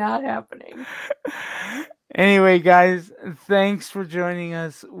 Not happening. Anyway, guys, thanks for joining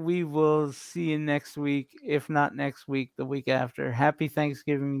us. We will see you next week. If not next week, the week after. Happy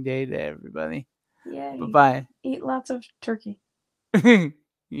Thanksgiving Day to everybody. Yay. Bye-bye. Eat lots of turkey.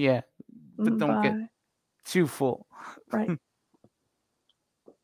 Yeah, but don't get too full. Right.